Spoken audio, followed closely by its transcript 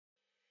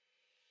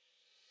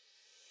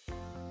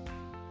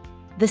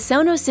The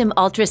SonoSim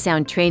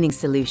Ultrasound Training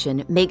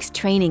Solution makes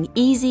training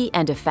easy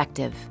and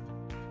effective.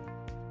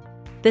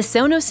 The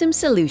SonoSim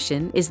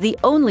solution is the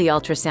only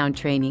ultrasound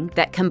training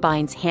that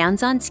combines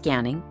hands-on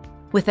scanning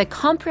with a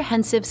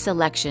comprehensive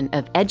selection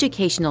of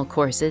educational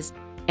courses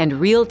and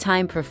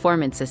real-time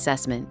performance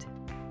assessment.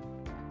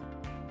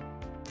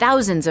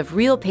 Thousands of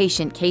real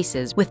patient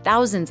cases with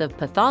thousands of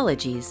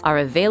pathologies are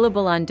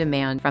available on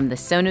demand from the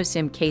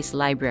SonoSim case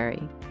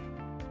library.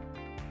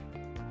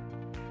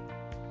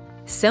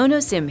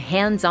 SonoSim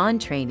hands-on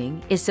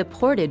training is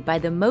supported by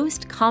the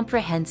most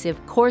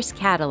comprehensive course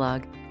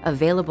catalog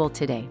available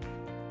today.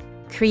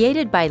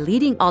 Created by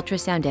leading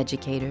ultrasound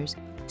educators,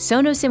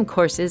 SonoSim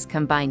Courses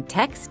combine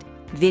text,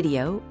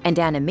 video, and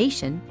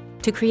animation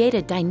to create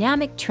a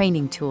dynamic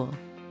training tool.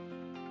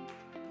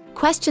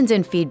 Questions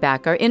and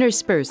feedback are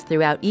interspersed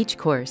throughout each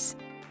course,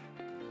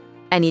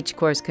 and each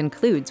course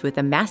concludes with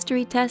a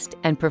mastery test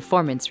and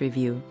performance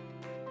review.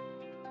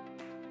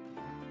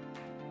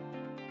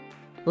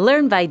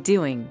 Learn by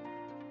doing.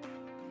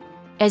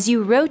 As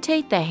you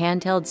rotate the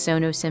handheld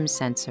SonoSim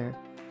sensor,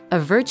 a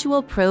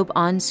virtual probe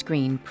on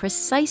screen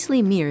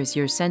precisely mirrors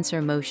your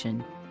sensor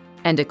motion,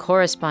 and a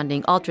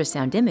corresponding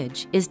ultrasound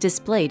image is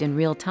displayed in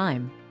real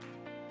time.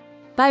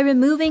 By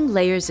removing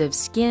layers of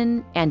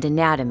skin and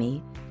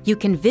anatomy, you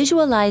can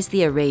visualize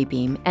the array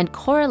beam and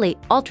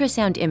correlate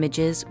ultrasound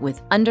images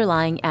with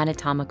underlying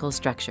anatomical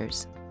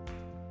structures.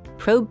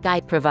 Probe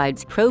Guide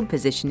provides probe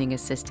positioning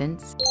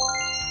assistance,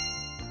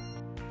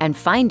 and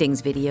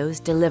findings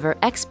videos deliver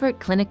expert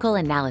clinical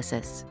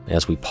analysis.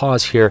 As we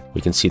pause here,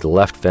 we can see the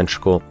left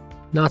ventricle,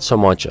 not so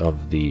much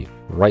of the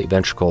right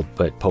ventricle,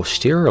 but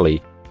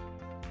posteriorly,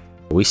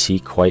 we see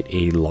quite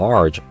a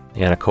large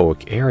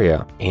anechoic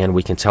area, and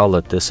we can tell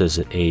that this is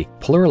a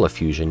pleural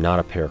effusion, not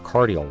a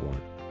pericardial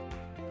one.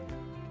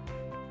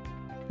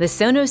 The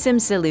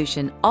SonoSim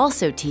solution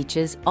also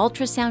teaches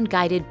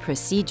ultrasound-guided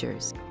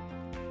procedures.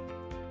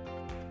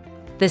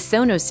 The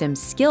Sonosim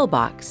Skill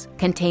Box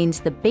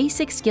contains the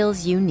basic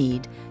skills you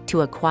need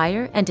to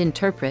acquire and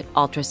interpret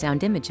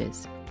ultrasound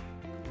images.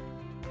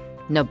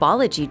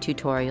 Knobology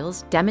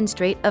tutorials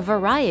demonstrate a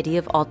variety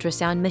of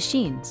ultrasound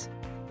machines.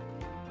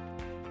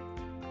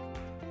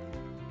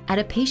 At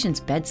a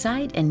patient's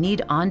bedside and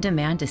need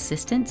on-demand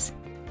assistance?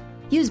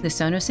 Use the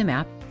SonoSim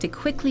app to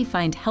quickly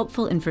find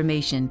helpful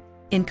information,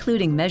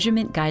 including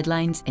measurement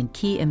guidelines and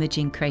key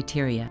imaging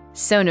criteria.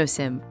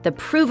 SonoSim, the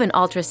proven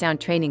ultrasound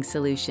training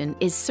solution,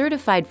 is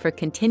certified for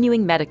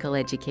continuing medical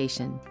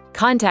education.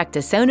 Contact a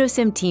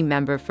SonoSim team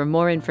member for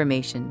more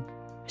information.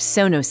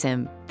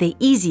 SonoSim, the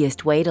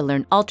easiest way to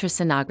learn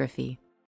ultrasonography.